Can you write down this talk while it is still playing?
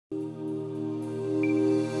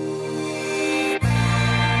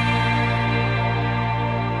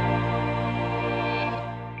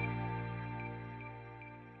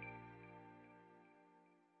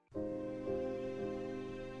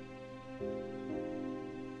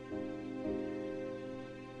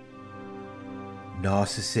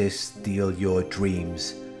Narcissists steal your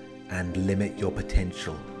dreams and limit your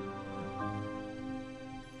potential.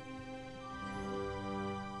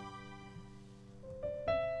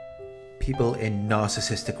 People in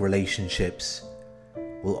narcissistic relationships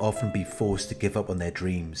will often be forced to give up on their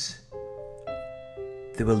dreams.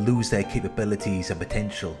 They will lose their capabilities and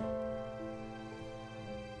potential.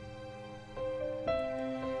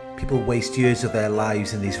 People waste years of their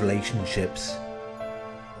lives in these relationships,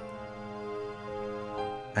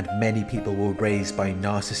 and many people were raised by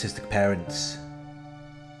narcissistic parents.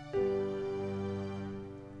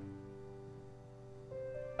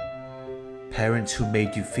 Parents who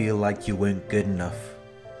made you feel like you weren't good enough.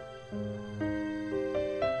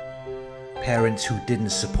 Parents who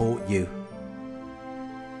didn't support you,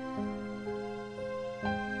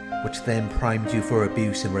 which then primed you for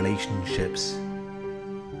abuse in relationships.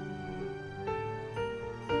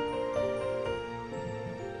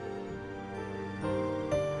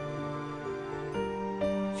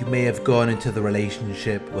 You may have gone into the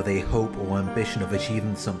relationship with a hope or ambition of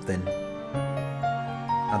achieving something,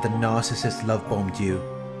 and the narcissist love bombed you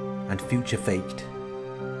and future faked,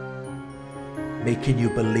 making you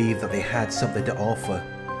believe that they had something to offer.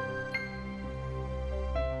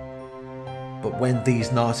 But when these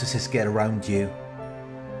narcissists get around you,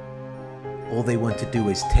 all they want to do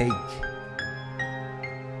is take.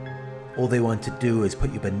 All they want to do is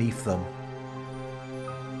put you beneath them.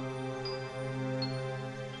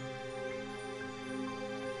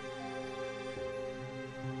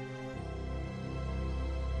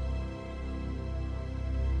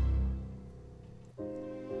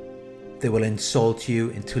 They will insult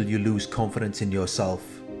you until you lose confidence in yourself,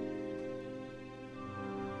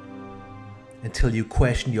 until you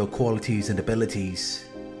question your qualities and abilities,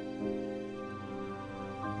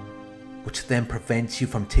 which then prevents you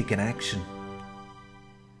from taking action.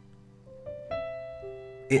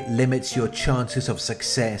 It limits your chances of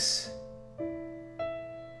success.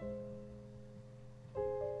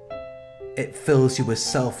 It fills you with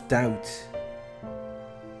self-doubt.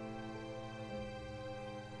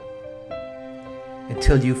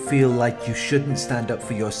 Until you feel like you shouldn't stand up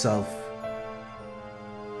for yourself.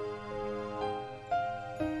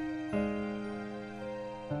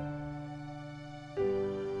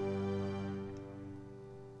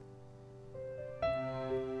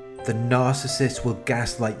 The narcissist will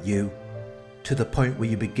gaslight you to the point where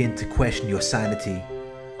you begin to question your sanity,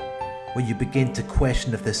 where you begin to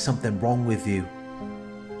question if there's something wrong with you.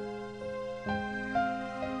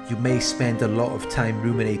 You may spend a lot of time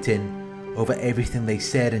ruminating over everything they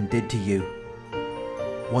said and did to you,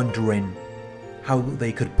 wondering how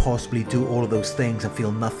they could possibly do all of those things and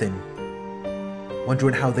feel nothing,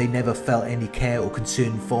 wondering how they never felt any care or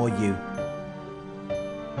concern for you.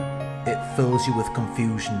 It fills you with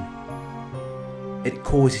confusion. It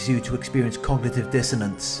causes you to experience cognitive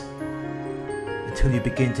dissonance until you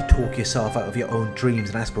begin to talk yourself out of your own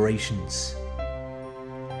dreams and aspirations.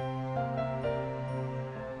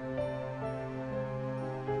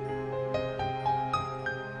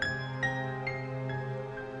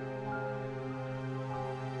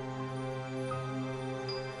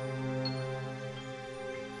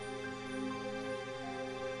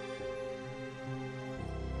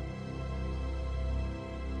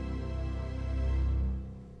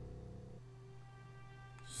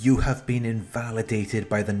 You have been invalidated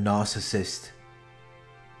by the narcissist.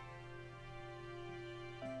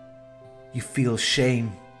 You feel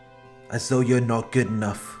shame, as though you're not good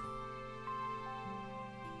enough.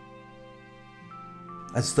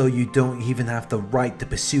 As though you don't even have the right to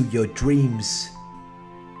pursue your dreams.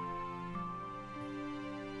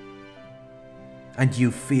 And you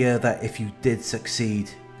fear that if you did succeed,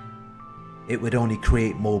 it would only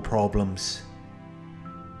create more problems.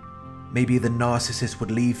 Maybe the narcissist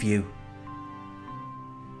would leave you.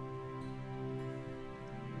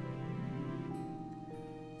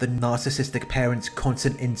 The narcissistic parents'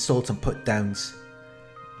 constant insults and put-downs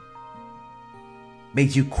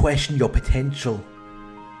made you question your potential.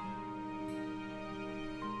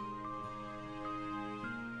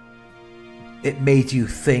 It made you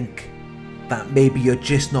think that maybe you're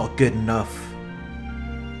just not good enough.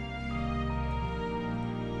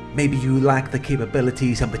 Maybe you lack the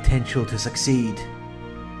capabilities and potential to succeed,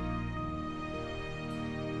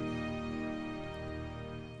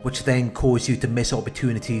 which then cause you to miss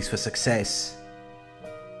opportunities for success.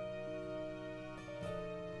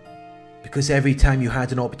 Because every time you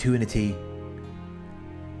had an opportunity,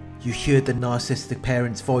 you heard the narcissistic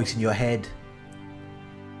parent's voice in your head,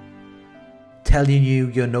 telling you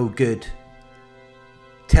you're no good,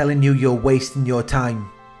 telling you you're wasting your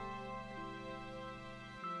time.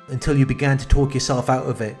 until you began to talk yourself out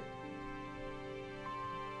of it.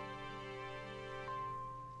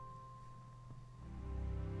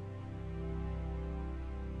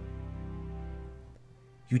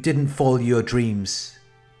 You didn't follow your dreams.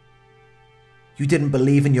 You didn't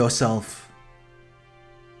believe in yourself.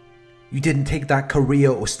 You didn't take that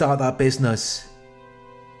career or start that business.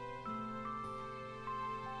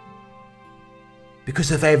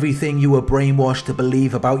 Because of everything you were brainwashed to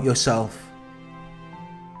believe about yourself.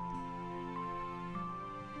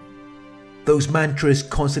 Those mantras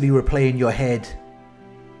constantly replay in your head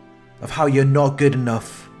of how you're not good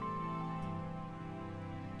enough.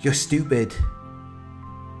 You're stupid.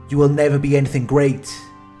 You will never be anything great.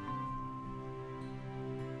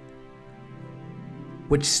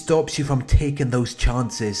 Which stops you from taking those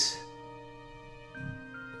chances.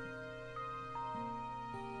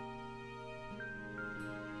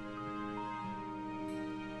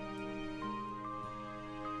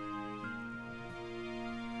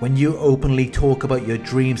 When you openly talk about your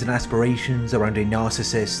dreams and aspirations around a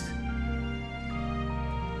narcissist,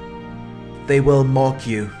 they will mock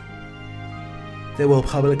you. They will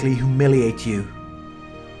publicly humiliate you.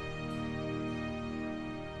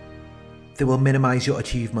 They will minimize your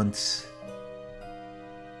achievements.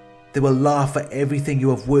 They will laugh at everything you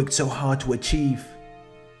have worked so hard to achieve.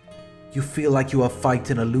 You feel like you are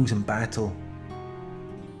fighting a losing battle.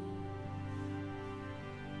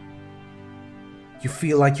 You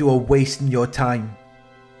feel like you are wasting your time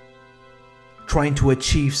trying to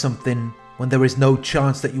achieve something when there is no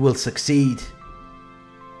chance that you will succeed.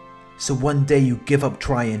 So one day you give up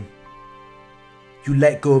trying. You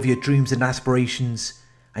let go of your dreams and aspirations,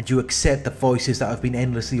 and you accept the voices that have been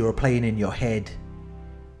endlessly replaying in your head.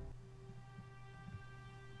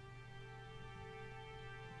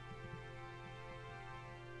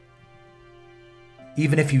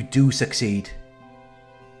 Even if you do succeed,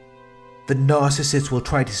 the narcissist will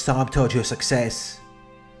try to sabotage your success.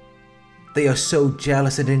 They are so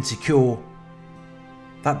jealous and insecure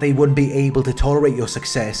that they wouldn't be able to tolerate your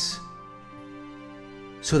success.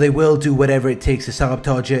 So they will do whatever it takes to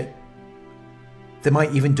sabotage it. They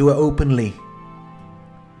might even do it openly.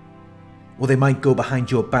 Or they might go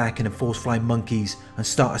behind your back and enforce flying monkeys and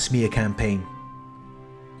start a smear campaign.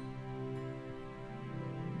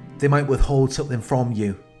 They might withhold something from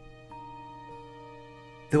you.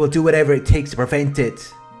 They will do whatever it takes to prevent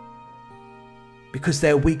it. Because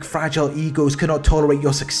their weak, fragile egos cannot tolerate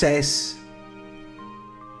your success.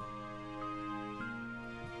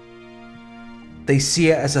 They see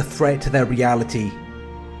it as a threat to their reality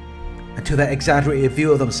and to their exaggerated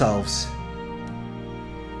view of themselves.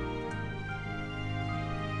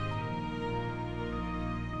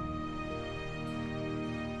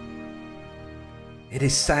 It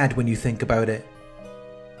is sad when you think about it,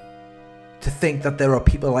 to think that there are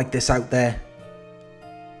people like this out there,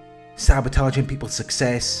 sabotaging people's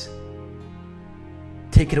success,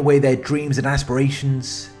 taking away their dreams and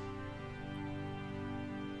aspirations.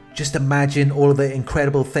 Just imagine all of the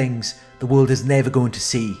incredible things the world is never going to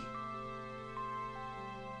see.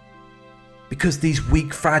 Because these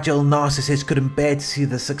weak, fragile narcissists couldn't bear to see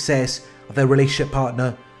the success of their relationship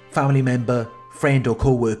partner, family member, friend or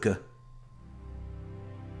co-worker.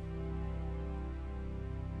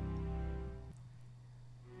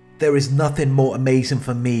 There is nothing more amazing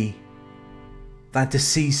for me than to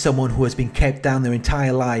see someone who has been kept down their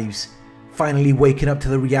entire lives finally waking up to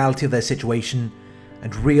the reality of their situation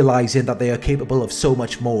and realizing that they are capable of so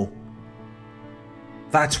much more.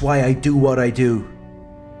 That's why I do what I do.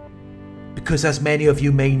 Because as many of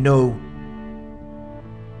you may know,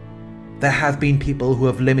 there have been people who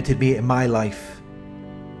have limited me in my life.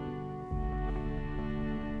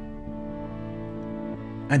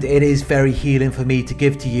 And it is very healing for me to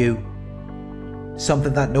give to you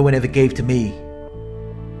something that no one ever gave to me.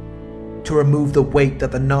 To remove the weight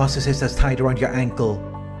that the narcissist has tied around your ankle,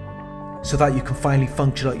 so that you can finally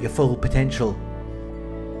function at your full potential.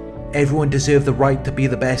 Everyone deserves the right to be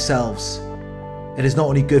their best selves. It is not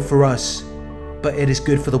only good for us, but it is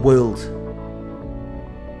good for the world.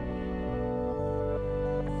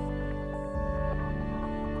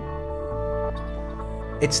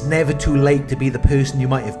 It's never too late to be the person you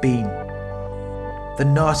might have been. The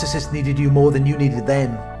narcissist needed you more than you needed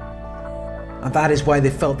them. And that is why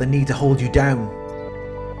they felt the need to hold you down,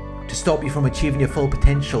 to stop you from achieving your full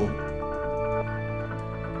potential.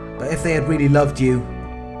 But if they had really loved you,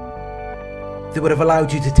 they would have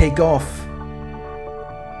allowed you to take off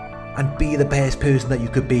and be the best person that you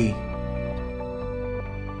could be.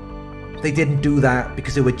 They didn't do that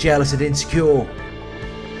because they were jealous and insecure.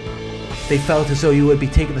 They felt as though you would be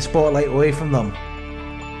taking the spotlight away from them.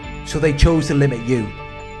 So they chose to limit you.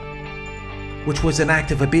 which was an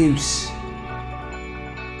act of abuse.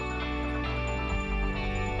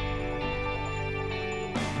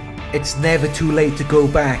 It's never too late to go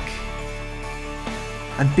back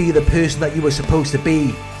and be the person that you were supposed to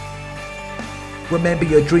be. Remember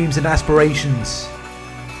your dreams and aspirations.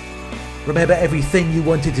 Remember everything you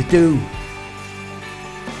wanted to do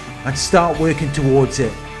and start working towards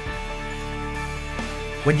it.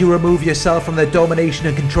 When you remove yourself from their domination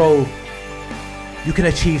and control, you can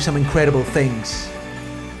achieve some incredible things.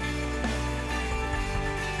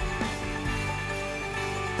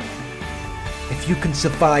 If you can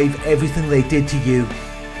survive everything they did to you,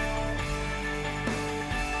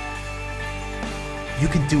 you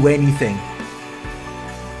can do anything.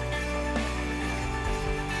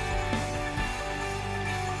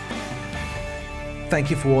 Thank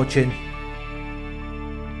you for watching.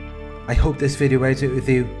 I hope this video resonated with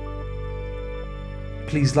you.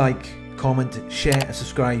 Please like, comment, share and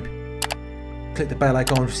subscribe. Click the bell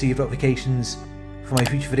icon to receive notifications for my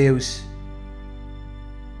future videos.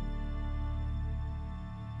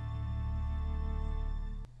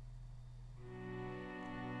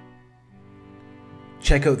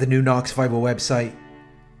 Check out the new Narc Survivor website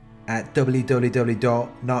at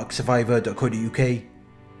www.narcsurvivor.co.uk,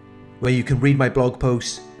 where you can read my blog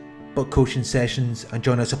posts, book coaching sessions and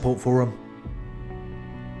join our support forum.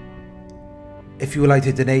 If you would like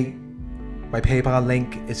to donate, my PayPal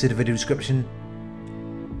link is in the video description.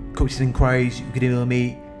 Coaching inquiries, you can email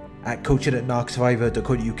me at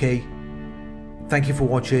coaching@narcsurvivor.co.uk. Thank you for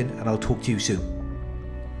watching and I'll talk to you soon.